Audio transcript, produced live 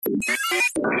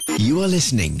You are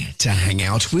listening to Hang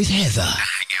Out with Heather.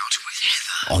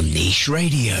 On Niche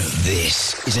Radio.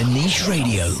 This is a Niche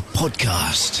Radio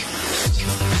podcast.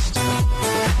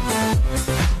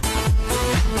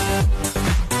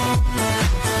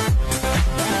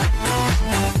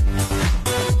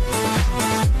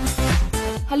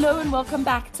 Hello and welcome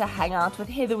back to Hang Out with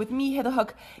Heather, with me, Heather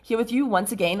Hook, here with you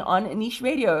once again on Niche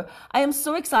Radio. I am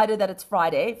so excited that it's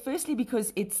Friday, firstly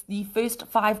because it's the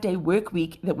first 5-day work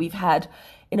week that we've had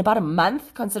in about a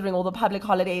month, considering all the public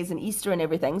holidays and Easter and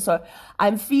everything. So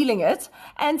I'm feeling it.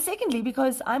 And secondly,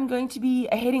 because I'm going to be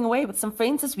heading away with some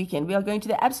friends this weekend. We are going to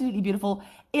the absolutely beautiful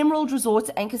Emerald Resort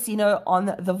and Casino on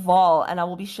the Vaal, and I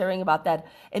will be sharing about that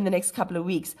in the next couple of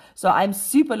weeks. So I'm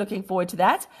super looking forward to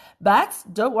that. But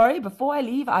don't worry, before I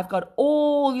leave, I've got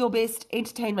all your best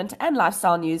entertainment and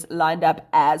lifestyle news lined up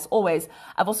as always.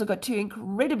 I've also got 2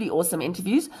 incredibly awesome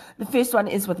interviews. The first one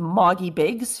is with Margie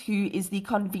Biggs, who is the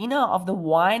convener of the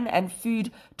Wine and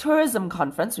Food Tourism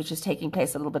Conference, which is taking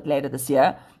place a little bit later this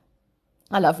year.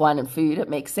 I love wine and food, it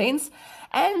makes sense.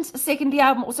 And secondly,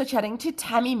 I'm also chatting to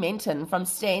Tammy Menton from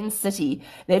Stain City.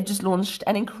 They've just launched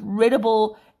an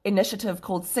incredible initiative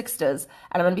called Sixters,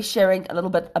 and I'm going to be sharing a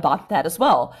little bit about that as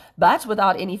well. But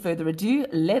without any further ado,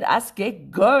 let us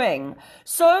get going.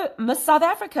 So, Miss South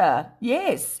Africa,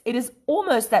 yes, it is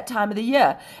almost that time of the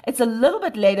year. It's a little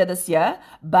bit later this year,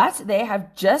 but they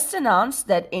have just announced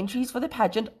that entries for the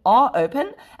pageant are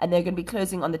open, and they're going to be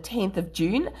closing on the 10th of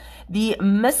June. The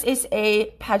Miss SA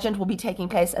pageant will be taking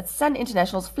place at Sun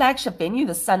International's flagship venue,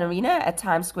 the Sun Arena at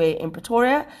Times Square in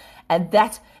Pretoria, and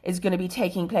that is going to be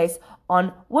taking place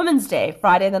on Women's Day,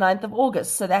 Friday the 9th of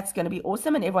August. So that's going to be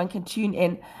awesome, and everyone can tune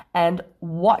in and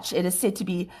watch. It is said to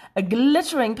be a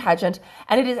glittering pageant,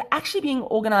 and it is actually being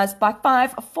organized by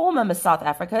 5 former Miss South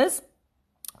Africas,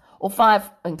 or 5,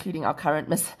 including our current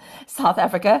Miss South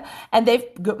Africa, and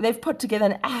they've put together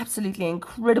an absolutely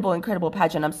incredible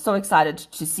pageant. I'm so excited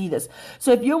to see this.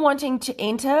 So if you're wanting to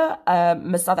enter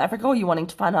Miss South Africa, or you're wanting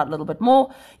to find out a little bit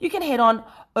more, you can head on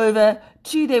over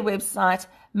to their website,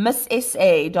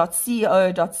 misssa.co.za,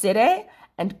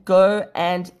 and go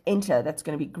and enter. That's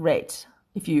going to be great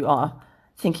if you are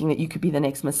thinking that you could be the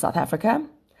next Miss South Africa.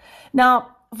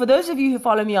 Now, for those of you who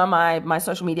follow me on my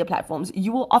social media platforms,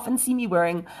 you will often see me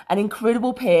wearing an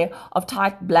incredible pair of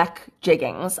tight black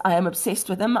jeggings. I am obsessed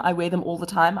with them. I wear them all the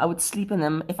time. I would sleep in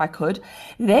them if I could.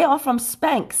 They are from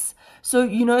Spanx. So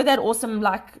you know that awesome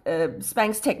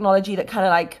Spanx technology that kind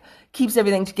of like keeps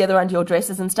everything together under your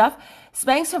dresses and stuff?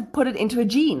 Spanx have put it into a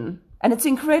jean, and it's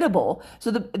incredible. So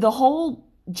the whole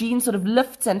jean sort of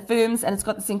lifts and firms, and it's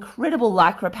got this incredible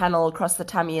lycra panel across the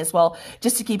tummy as well,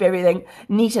 just to keep everything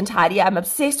neat and tidy. I'm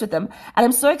obsessed with them, and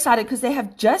I'm so excited because they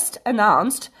have just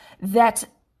announced that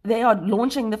they are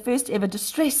launching the first ever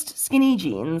distressed skinny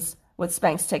jeans with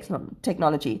Spanx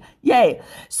technology. Yay!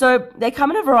 So they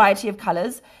come in a variety of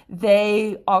colors.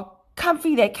 They are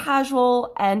comfy, they're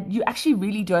casual, and you actually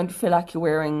really don't feel like you're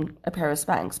wearing a pair of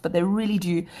Spanx, but they really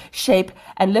do shape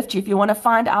and lift you. If you want to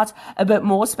find out a bit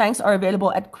more, Spanx are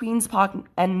available at Queen's Park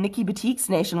and Nikki Boutiques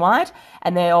nationwide,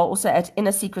 and they are also at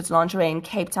Inner Secrets Lingerie in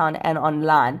Cape Town and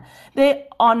online. They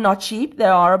are not cheap. They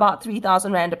are about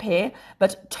 3,000 Rand a pair,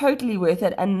 but totally worth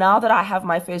it. And now that I have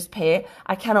my first pair,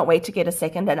 I cannot wait to get a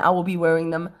second, and I will be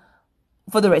wearing them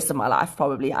for the rest of my life,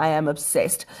 probably. I am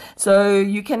obsessed. So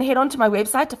you can head on to my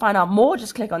website to find out more.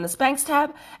 Just click on the Spanx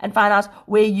tab and find out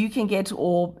where you can get,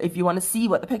 or if you want to see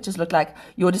what the pictures look like,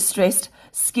 your distressed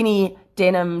skinny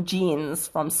denim jeans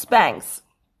from Spanx.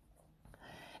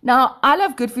 Now, I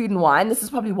love good food and wine. This is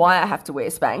probably why I have to wear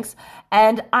Spanx.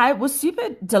 And I was super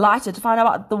delighted to find out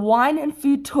about the Wine and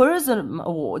Food Tourism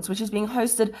Awards, which is being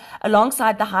hosted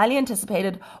alongside the highly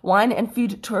anticipated Wine and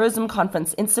Food Tourism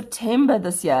Conference in September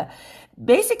this year.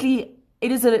 Basically,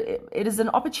 it is an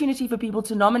opportunity for people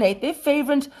to nominate their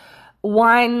favorite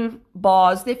wine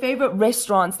bars, their favorite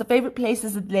restaurants, the favorite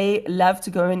places that they love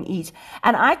to go and eat.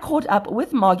 And I caught up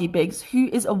with Margie Biggs, who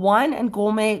is a wine and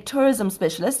gourmet tourism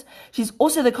specialist. She's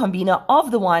also the convener of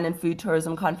the Wine and Food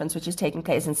Tourism Conference, which is taking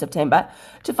place in September,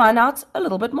 to find out a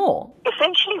little bit more.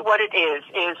 Essentially what it is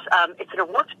it's an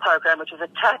awards program which is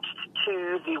attached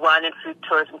to the Wine and Food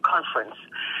Tourism Conference.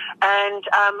 And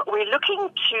we're looking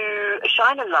to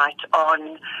shine a light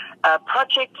on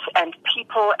projects and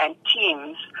people and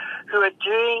teams who are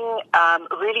doing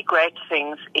really great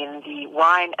things in the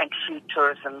wine and food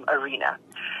tourism arena.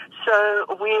 So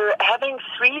we're having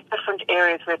 3 different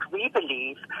areas that we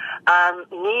believe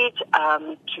need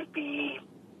to be,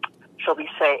 shall we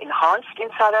say, enhanced in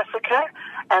South Africa.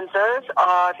 And those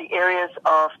are the areas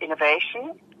of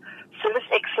innovation, service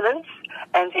excellence,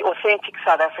 and the authentic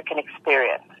South African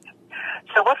experience.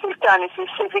 So what we've done is we've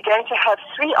said we're going to have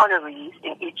 3 honorees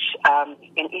in each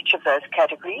of those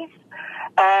categories,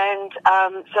 and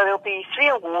so there'll be 3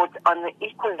 awards on the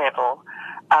equal level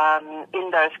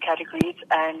in those categories,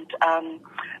 and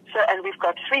we've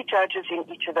got 3 judges in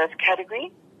each of those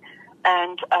categories,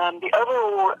 and the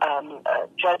overall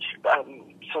judge,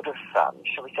 shall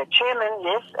we say, chairman?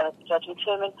 Yes, judge and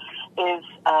chairman is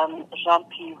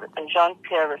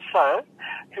Jean-Pierre Rousseau,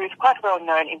 who is quite well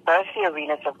known in both the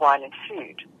arenas of wine and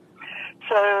food.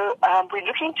 So we're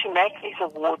looking to make these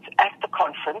awards at the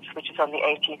conference, which is on the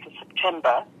 18th of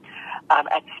September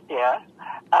at Spear.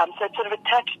 So it's sort of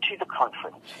attached to the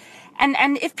conference.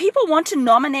 And if people want to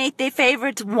nominate their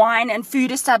favorite wine and food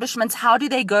establishments, how do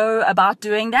they go about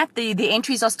doing that? The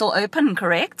entries are still open,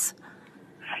 correct?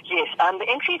 Yes, the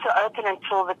entries are open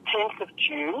until the 10th of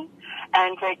June,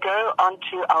 and they go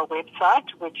onto our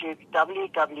website, which is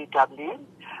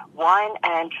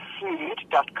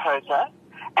www.wineandfood.coza,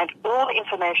 and all the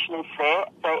information is there.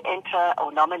 They enter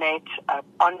or nominate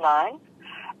online,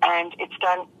 and it's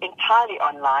done entirely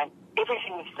online.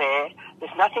 Everything is there.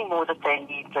 There's nothing more that they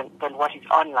need than what is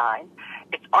online.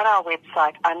 It's on our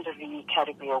website under the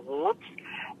category awards.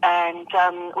 And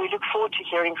we look forward to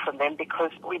hearing from them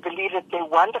because we believe that there are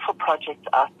wonderful projects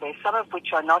out there, some of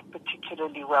which are not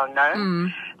particularly well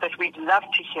known, that we'd love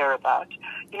to hear about.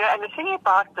 And the thing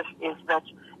about this is that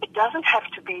it doesn't have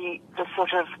to be the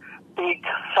sort of big,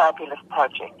 fabulous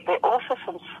project. There are also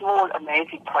some small,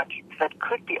 amazing projects that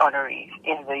could be honorees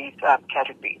in these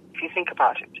categories, if you think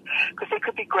about it. Because there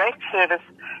could be great service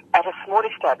at a small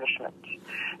establishment.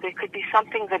 There could be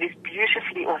something that is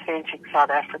beautifully authentic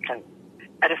South African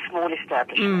at a small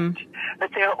establishment.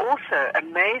 But there are also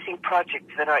amazing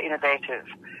projects that are innovative,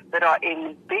 that are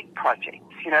in big projects,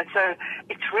 So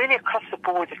it's really across the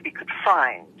board that we could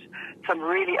find some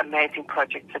really amazing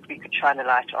projects that we could shine a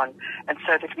light on, and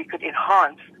so that we could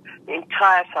enhance the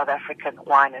entire South African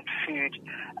wine and food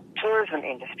tourism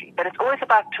industry. But it's always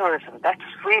about tourism. That's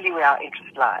really where our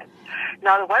interest lies.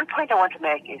 Now, the one point I want to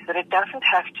make is that it doesn't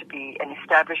have to be an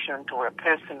establishment or a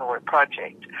person or a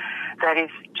project that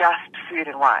is just food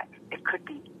and wine. It could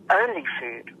be only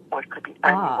food, or it could be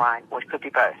only wine, or it could be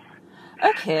both.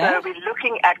 Okay. So we're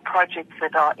looking at projects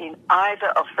that are in either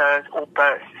of those or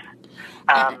both.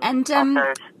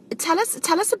 Tell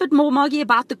us a bit more, Margie,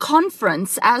 about the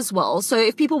conference as well. So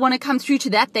if people want to come through to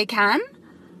that, they can?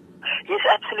 Yes,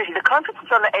 absolutely. The conference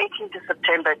is on the 18th of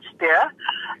September at Spear,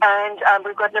 and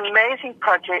we've got an amazing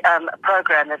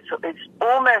program that's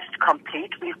almost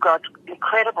complete. We've got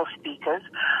incredible speakers.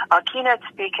 Our keynote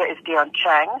speaker is Dion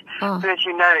Chang, who, as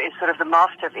you know, is sort of the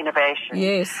master of innovation.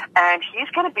 Yes. And he's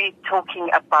going to be talking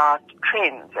about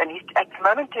trends, and he's at the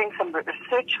moment doing some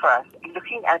research for us,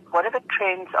 looking at what are the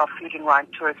trends of food and wine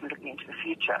tourism looking into the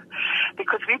future.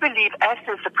 Because we believe, as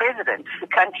does the president, the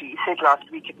country said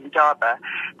last week at Indaba,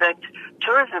 that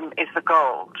tourism is the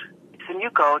gold. It's the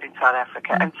new gold in South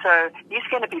Africa. And so he's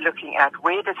going to be looking at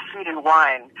where does food and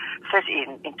wine fit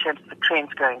in terms of the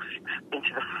trends going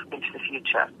into the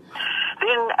future.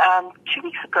 Then 3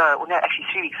 weeks ago,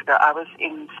 I was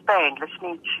in Spain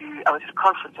I was at a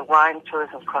conference, a wine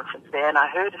tourism conference there, and I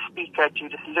heard a speaker,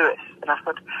 Judith Lewis, and I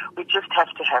thought, we just have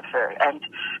to have her. And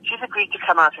she's agreed to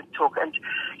come out and talk, and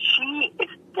she is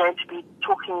going to be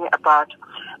talking about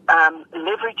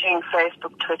leveraging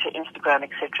Facebook, Twitter, Instagram,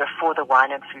 etc. for the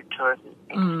wine and food tourism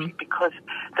industry, because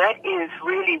that is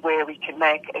really where we can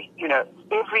make,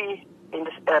 every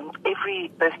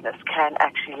business can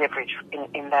actually leverage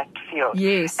in that field.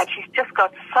 Yes. And she's just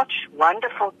got such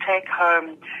wonderful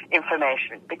take-home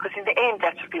information, because in the end,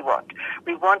 that's what we want.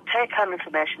 We want take-home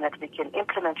information that we can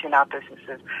implement in our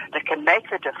businesses, that can make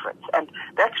the difference. And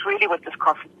that's really what this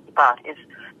conference is about, is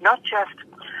not just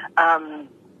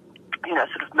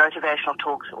sort of motivational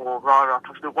talks or rah-rah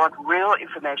talks. We want real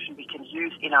information we can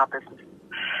use in our businesses.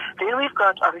 Then we have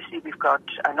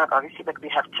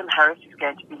Tim Harris, who's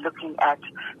going to be looking at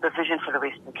the vision for the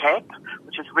Western Cape,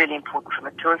 which is really important from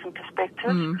a tourism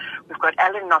perspective. We've got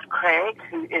Alan Knott Craig,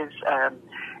 who is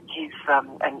he's a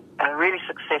really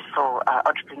successful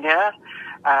entrepreneur,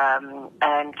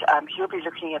 and he'll be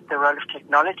looking at the role of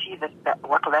technology,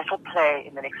 what that will play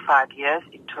in the next 5 years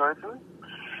in tourism.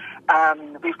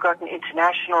 We've got an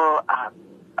international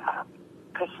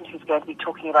person who's going to be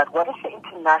talking about what does the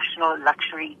international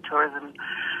luxury tourism,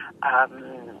 at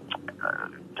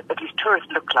least tourists,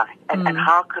 look like, and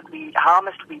how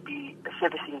must we be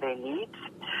servicing their needs.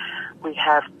 We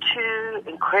have 2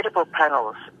 incredible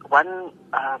panels, one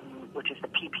which is the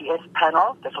PPS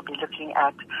panel that will be looking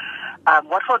at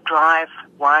what will drive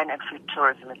wine and food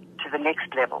tourism to the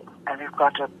next level. And we've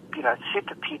got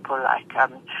super people like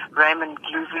Raymond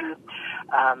Gluvu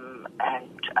and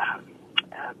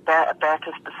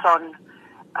Bertus Besson,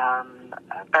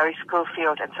 Barry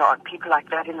Schofield, and so on. People like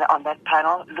that on that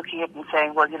panel, looking at it and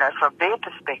saying, well, from their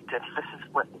perspective, this is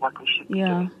what we should be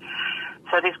doing.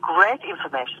 So there's great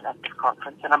information at this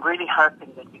conference, and I'm really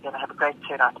hoping that we're going to have a great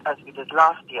turnout as we did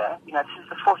last year. This is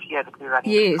the 4th year that we're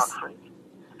running this conference.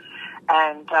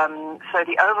 And so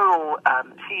the overall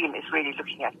theme is really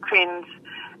looking at trends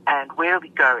and where are we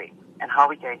going and how are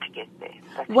we going to get there.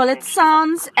 Well, it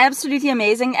sounds absolutely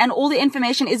amazing, and all the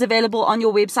information is available on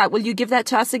your website. Will you give that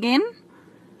to us again?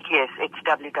 Yes, it's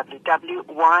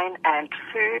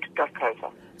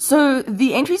www.wineandfood.co. So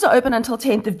the entries are open until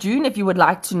 10th of June. If you would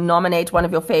like to nominate one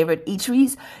of your favorite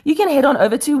eateries, you can head on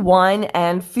over to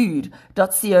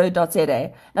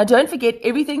wineandfood.co.za. Now, don't forget,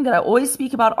 everything that I always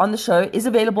speak about on the show is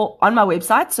available on my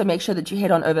website. So make sure that you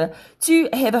head on over to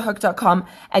heatherhook.com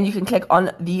and you can click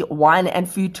on the Wine and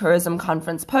Food Tourism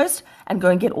Conference post and go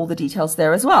and get all the details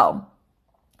there as well.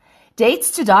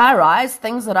 Dates to diarize,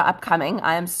 things that are upcoming.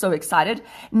 I am so excited.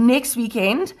 Next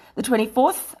weekend, the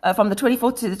 24th, from the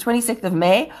 24th to the 26th of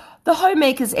May, the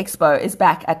Homemakers Expo is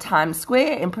back at Times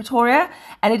Square in Pretoria,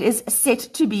 and it is set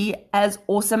to be as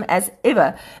awesome as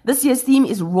ever. This year's theme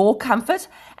is Raw Comfort,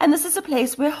 and this is a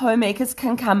place where homemakers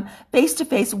can come face to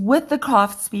face with the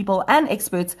craftspeople and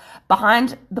experts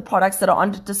behind the products that are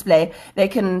on display. They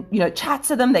can, chat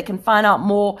to them, they can find out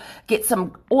more, get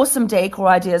some awesome decor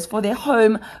ideas for their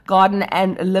home, garden,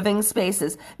 and living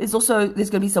spaces. There's going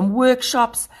to be some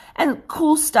workshops and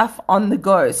cool stuff on the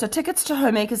go. So tickets to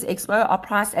Homemakers Expo are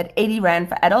priced at 80 Rand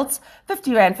for adults,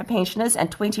 50 Rand for pensioners, and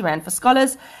 20 Rand for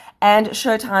scholars. And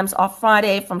show times are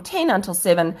Friday from 10 until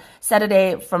 7,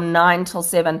 Saturday from 9 till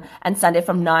 7, and Sunday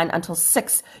from 9 until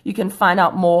 6. You can find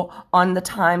out more on the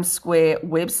Times Square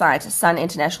website,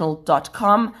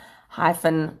 suninternational.com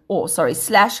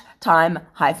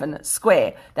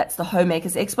 /time-square. That's the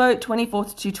Homemakers Expo,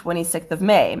 24th to 26th of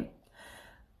May.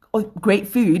 Oh, great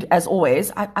food, as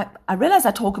always. I realize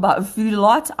I talk about food a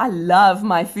lot. I love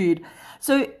my food.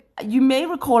 So you may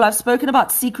recall I've spoken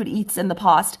about Secret Eats in the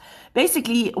past.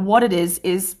 Basically, what it is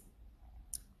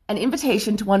an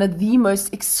invitation to one of the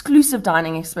most exclusive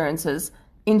dining experiences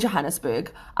in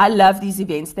Johannesburg. I love these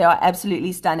events. They are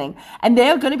absolutely stunning. And they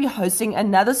are going to be hosting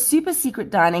another super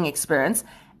secret dining experience,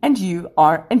 and you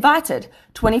are invited.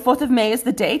 24th of May is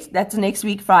the date. That's next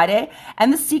week, Friday.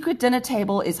 And the secret dinner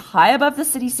table is high above the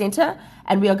city center,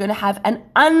 and we are going to have an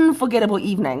unforgettable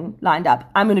evening lined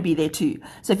up. I'm going to be there too.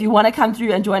 So if you want to come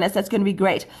through and join us, that's going to be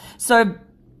great. So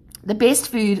the best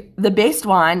food, the best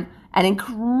wine, an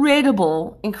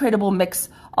incredible mix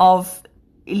of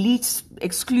elite,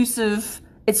 exclusive.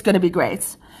 It's going to be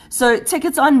great. So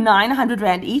tickets are 900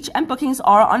 Rand each, and bookings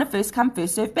are on a first-come,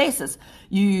 first-served basis.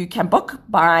 You can book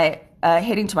by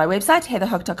heading to my website,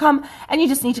 heatherhook.com, and you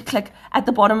just need to click at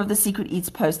the bottom of the Secret Eats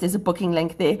post. There's a booking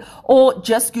link there. Or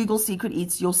just Google Secret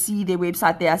Eats. You'll see their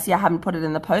website there. I see I haven't put it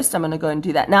in the post. I'm going to go and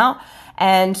do that now.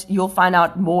 And you'll find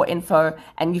out more info,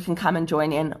 and you can come and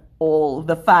join in all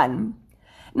the fun.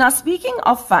 Now, speaking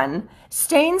of fun,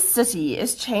 Staines City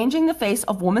is changing the face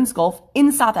of women's golf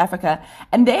in South Africa,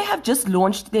 and they have just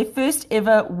launched their first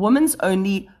ever women's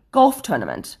only golf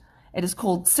tournament. It is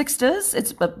called Sixers.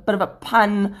 It's a bit of a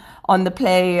pun on the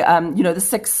play, the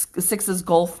Sixers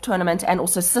golf tournament, and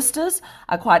also Sisters.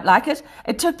 I quite like it.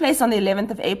 It took place on the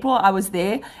 11th of April. I was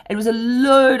there. It was a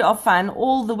load of fun.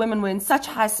 All the women were in such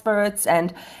high spirits,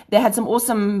 and they had some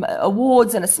awesome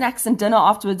awards and a snacks and dinner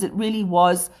afterwards. It really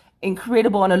was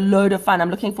incredible and a load of fun.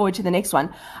 I'm looking forward to the next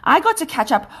one. I got to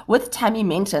catch up with Tammy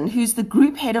Menton, who's the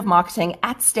group head of marketing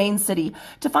at Staines City,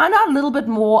 to find out a little bit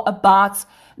more about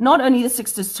not only the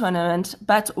Sixers tournament,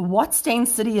 but what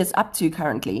Staines City is up to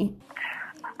currently.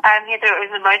 It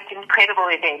was the most incredible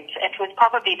event. It was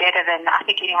probably better than I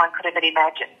think anyone could have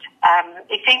imagined.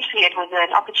 Essentially, it was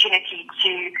an opportunity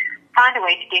to find a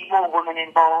way to get more women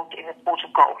involved in the sport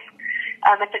of golf.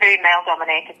 It's a very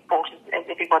male-dominated sport, as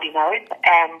everybody knows,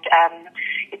 and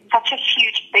it's such a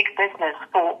huge, big business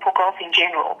for golf in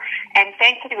general. And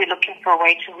thankfully, we're looking for a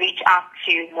way to reach out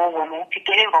to more women to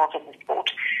get involved in the sport,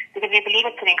 because we believe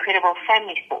it's an incredible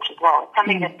family sport as well. It's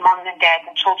something that moms and dads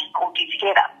and children all do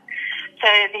together. So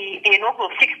the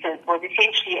inaugural Sixers was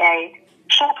essentially a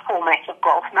short format of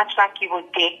golf, much like you would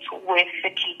get with the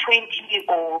T20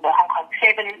 or the Hong Kong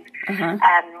Sevens,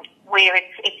 where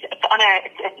it's on a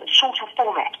shorter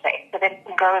format base, so that it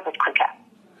can go a bit quicker.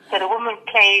 So the women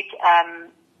played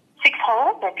 6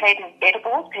 holes. They played in better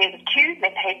balls, pairs of 2.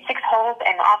 They played 6 holes,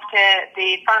 and after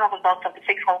the final results of the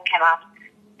 6 holes came out,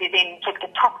 they then took the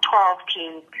top 12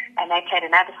 teams and they played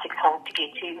another 6 holes to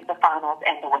get to the finals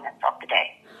and the winners of the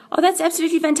day. Oh, that's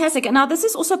absolutely fantastic. And now this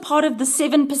is also part of the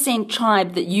 7%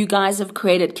 tribe that you guys have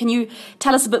created. Can you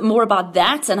tell us a bit more about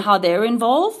that and how they're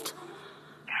involved?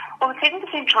 Well, the 7%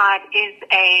 Tribe is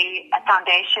a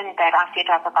foundation that I set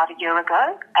up about a year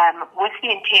ago with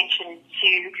the intention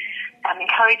to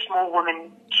encourage more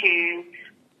women to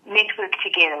network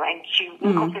together and to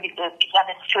look also at each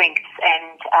other's strengths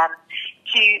and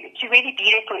to really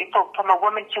be there from a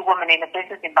woman to woman in a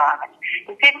business environment.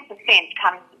 The 7%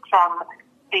 comes from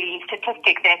the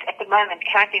statistic that at the moment,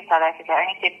 currently in South Africa,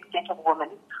 only 7% of women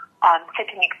sit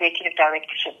in executive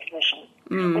directorship positions,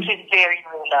 which is very,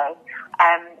 very low.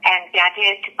 And the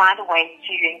idea is to find a way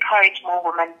to encourage more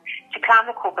women to climb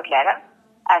the corporate ladder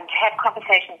and to have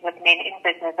conversations with men in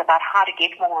business about how to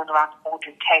get more women around the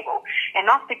boardroom table. And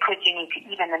not because you need to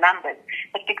even the numbers,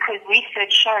 but because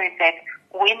research shows that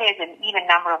when there's an even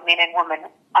number of men and women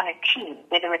on a team,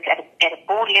 whether it's at a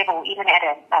board level, even at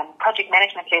a project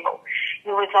management level,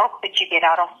 the results that you get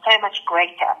out are so much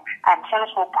greater, so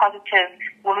much more positive.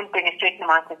 Women bring a certain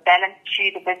amount of balance to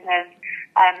the business.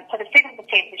 So the 7%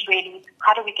 is really,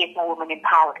 how do we get more women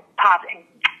empowered? How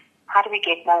do we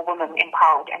get more women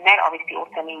empowered? And that obviously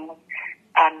also means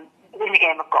in the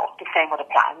game of golf, the same would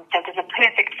apply. So there's a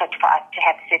perfect fit for us to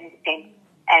have 7%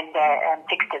 and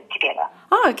Sixters together.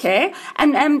 Oh, okay.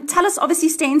 And tell us, obviously,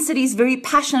 Stain City is very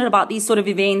passionate about these sort of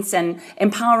events and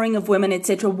empowering of women,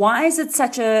 etc. Why is it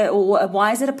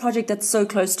why is it a project that's so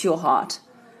close to your heart?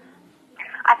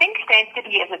 I think Stain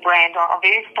City as a brand are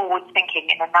very forward-thinking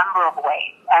in a number of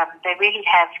ways. They really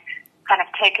have kind of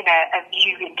taken a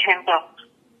view in terms of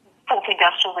fourth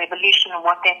industrial revolution and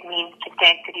what that means to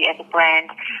Stain City as a brand,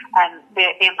 the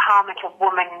empowerment of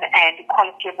women and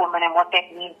equality of women and what that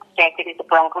means to Stain City as a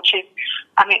brand, which is,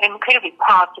 I'm incredibly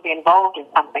proud to be involved in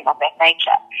something of that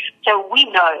nature. So we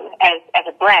know as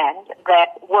a brand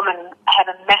that women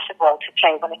have a massive role to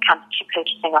play when it comes to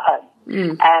purchasing a home.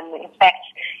 In fact,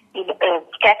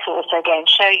 stats will also again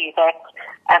show you that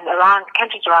around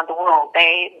countries around the world,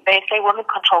 they say women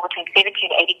control between 70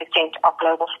 and 80% of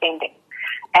global spending.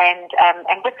 And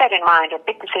with that in mind, a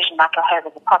big decision like a home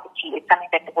as a property is something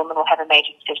that the woman will have a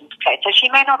major decision to play. So she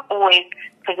may not always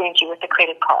present you with a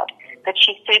credit card, but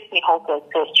she certainly holds those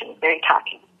purse strings very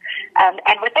tightly. And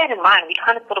with that in mind, we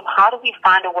kind of how do we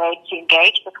find a way to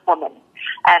engage with women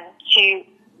to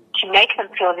make them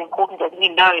feel as important as we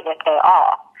know that they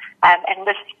are. And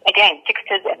this, again,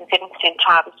 Sixters and the 7%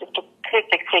 Tribe is just a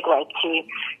perfect segue to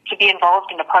be involved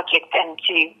in the project and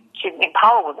to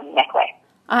empower women in that way.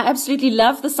 I absolutely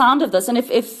love the sound of this. And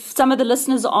if some of the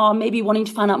listeners are maybe wanting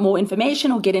to find out more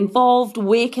information or get involved,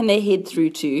 where can they head through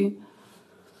to?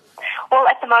 Well,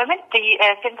 at the moment, the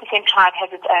 7% Tribe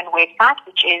has its own website,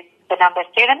 which is the number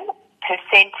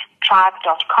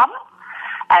 7percenttribe.com.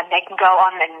 They can go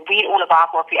on and read all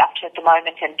about what we're up to at the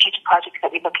moment and future projects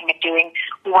that we're looking at doing.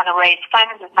 We want to raise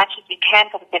funds as much as we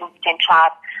can for the 7%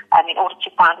 Tribe in order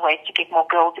to find ways to get more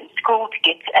girls in school, to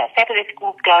get Saturday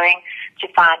schools going,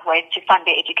 to find ways to fund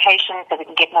their education so we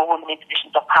can get more women in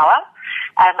positions of power.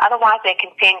 Otherwise, they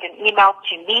can send an email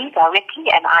to me directly,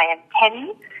 and I am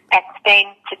Tammy at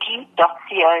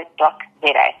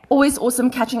staincity.co.za. Always awesome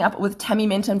catching up with Tammy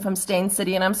Minton from Stain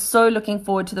City, and I'm so looking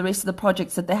forward to the rest of the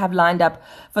projects that they have lined up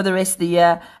for the rest of the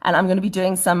year, and I'm going to be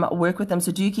doing some work with them,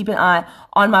 so do keep an eye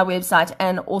on my website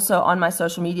and also on my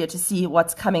social media to see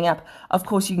what's coming up. Of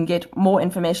course, you can get more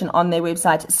information on their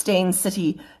website,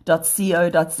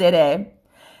 staincity.co.za.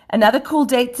 Another cool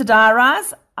date to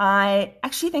diarize. I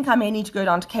actually think I may need to go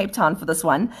down to Cape Town for this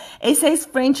one. SA's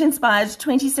French-inspired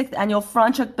 26th annual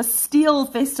Franschhoek Bastille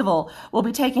Festival will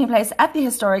be taking place at the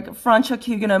historic Franschhoek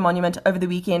Huguenot Monument over the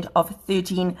weekend of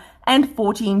 13 and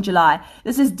 14 July.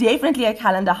 This is definitely a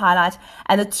calendar highlight,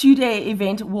 and the two-day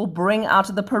event will bring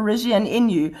out the Parisian in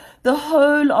you. The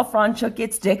whole of Franschhoek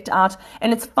gets decked out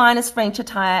in its finest French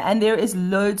attire, and there is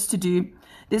loads to do.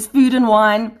 There's food and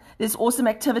wine. There's awesome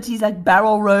activities like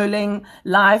barrel rolling,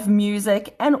 live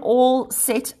music, and all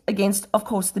set against, of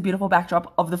course, the beautiful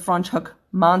backdrop of the Franschhoek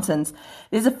Mountains.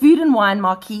 There's a food and wine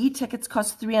marquee. Tickets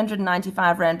cost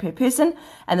 395 Rand per person,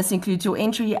 and this includes your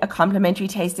entry, a complimentary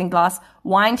tasting glass,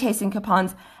 wine tasting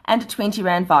coupons, and a 20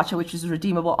 Rand voucher, which is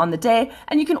redeemable on the day.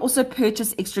 And you can also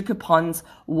purchase extra coupons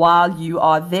while you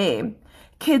are there.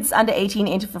 Kids under 18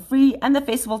 enter for free, and the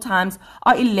festival times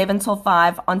are 11 till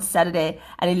 5 on Saturday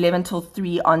and 11 till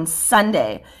 3 on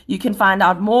Sunday. You can find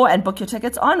out more and book your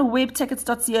tickets on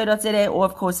webtickets.co.za, or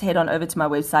of course head on over to my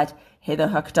website,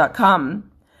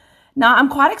 heatherhook.com. Now, I'm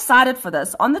quite excited for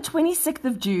this. On the 26th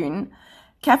of June,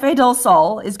 Café Del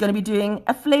Sol is going to be doing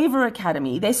a Flavor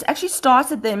Academy. They actually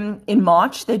started them in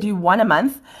March. They do one a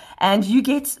month, and you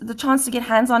get the chance to get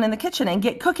hands-on in the kitchen and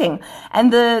get cooking.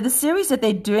 And the series that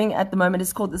they're doing at the moment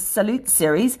is called the Salute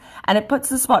series, and it puts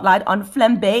the spotlight on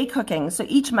flambé cooking. So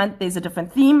each month there's a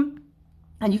different theme.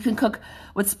 And you can cook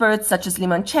with spirits such as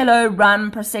limoncello, rum,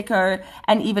 prosecco,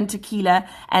 and even tequila.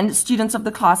 And students of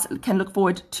the class can look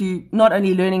forward to not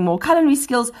only learning more culinary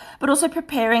skills, but also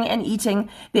preparing and eating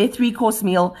their 3-course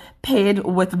meal paired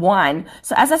with wine.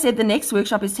 So as I said, the next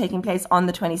workshop is taking place on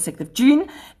the 26th of June.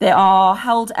 They are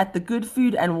held at the Good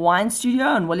Food and Wine Studio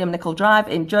on William Nicol Drive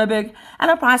in Joburg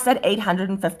and are priced at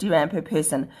 850 Rand per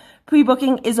person.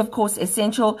 Pre-booking is, of course,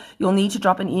 essential. You'll need to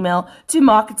drop an email to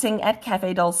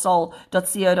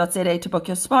marketing@cafedelsol.co.za to book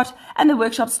your spot, and the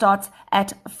workshop starts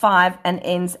at 5 and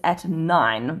ends at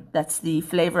 9. That's the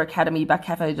Flavor Academy by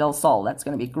Café Del Sol. That's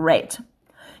going to be great.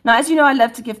 Now, as you know, I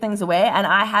love to give things away, and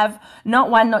I have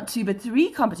not 1, not 2, but 3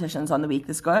 competitions on the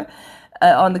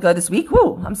go this week.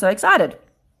 Woo, I'm so excited.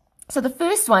 So the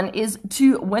first one is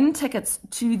to win tickets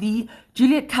to the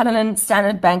Juliet Cullinan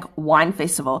Standard Bank Wine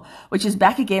Festival, which is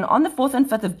back again on the 4th and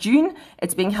 5th of June.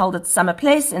 It's being held at Summer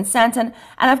Place in Sandton,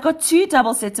 and I've got 2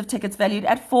 double sets of tickets valued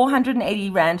at 480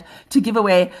 Rand to give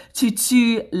away to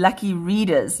 2 lucky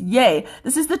readers. Yay!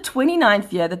 This is the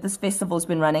 29th year that this festival's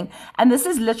been running, and this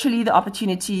is literally the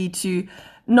opportunity to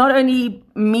not only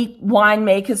meet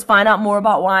winemakers, find out more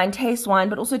about wine, taste wine,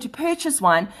 but also to purchase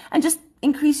wine and just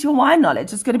increase your wine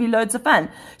knowledge. It's going to be loads of fun.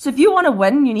 So if you want to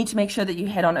win, you need to make sure that you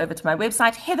head on over to my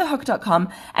website, heatherhook.com,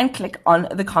 and click on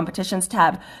the competitions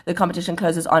tab. The competition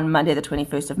closes on Monday, the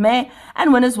 21st of May,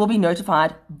 and winners will be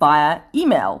notified via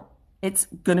email. It's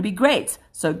going to be great.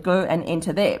 So go and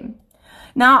enter there.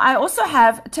 Now, I also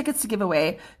have tickets to give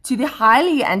away to the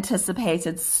highly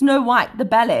anticipated Snow White, the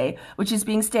ballet, which is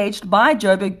being staged by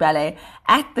Joburg Ballet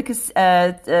at the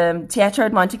Teatro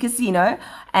at Monte Casino.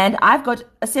 And I've got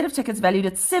a set of tickets valued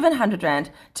at 700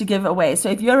 Rand to give away. So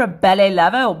if you're a ballet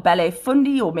lover or ballet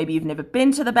fundi, or maybe you've never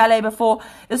been to the ballet before,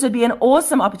 this would be an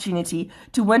awesome opportunity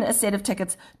to win a set of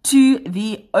tickets to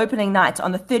the opening night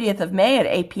on the 30th of May at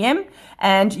 8 p.m.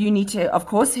 And you need to, of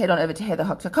course, head on over to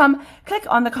heatherhook.com, click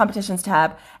on the competitions tab,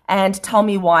 and tell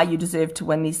me why you deserve to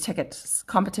win these tickets.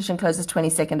 Competition closes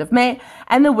 22nd of May,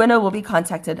 and the winner will be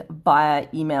contacted via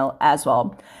email as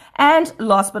well. And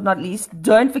last but not least,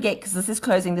 don't forget, because this is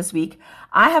closing this week,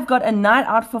 I have got a night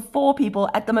out for 4 people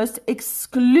at the most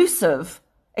exclusive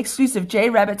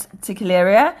J Rabbit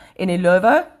Tequileria in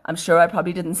Ilovo. I'm sure I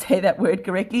probably didn't say that word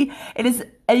correctly. It is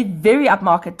a very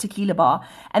upmarket tequila bar,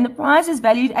 and the prize is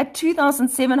valued at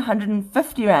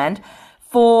 2,750 Rand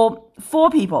for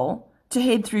 4 people to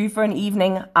head through for an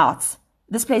evening out.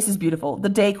 This place is beautiful. The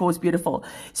decor is beautiful.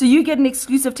 So you get an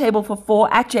exclusive table for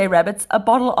 4 at J Rabbit's, a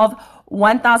bottle of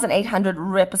 1,800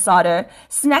 Reposado,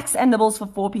 snacks and nibbles for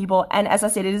 4 people, and as I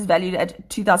said, it is valued at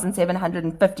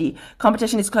 2,750.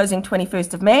 Competition is closing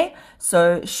 21st of May,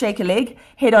 so shake a leg.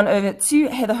 Head on over to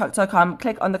heatherhook.com,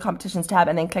 click on the competitions tab,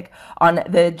 and then click on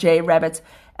the J Rabbit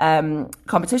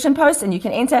competition post, and you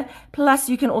can enter. Plus,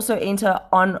 you can also enter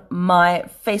on my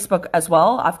Facebook as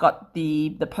well. I've got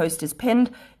the post is pinned.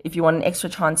 If you want an extra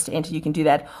chance to enter, you can do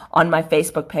that on my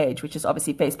Facebook page, which is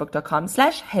obviously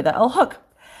facebook.com/HeatherLHook.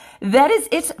 That is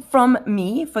it from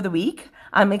me for the week.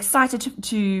 I'm excited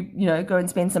to go and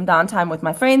spend some downtime with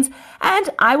my friends, and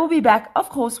I will be back, of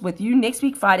course, with you next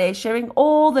week Friday, sharing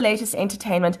all the latest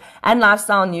entertainment and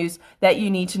lifestyle news that you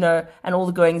need to know, and all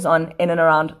the goings on in and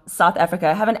around South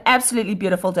Africa. Have an absolutely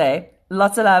beautiful day.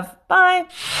 Lots of love. Bye.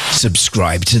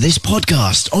 Subscribe to this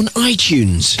podcast on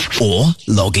iTunes or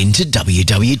log into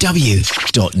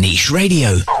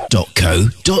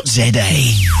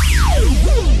www.nicheradio.co.za.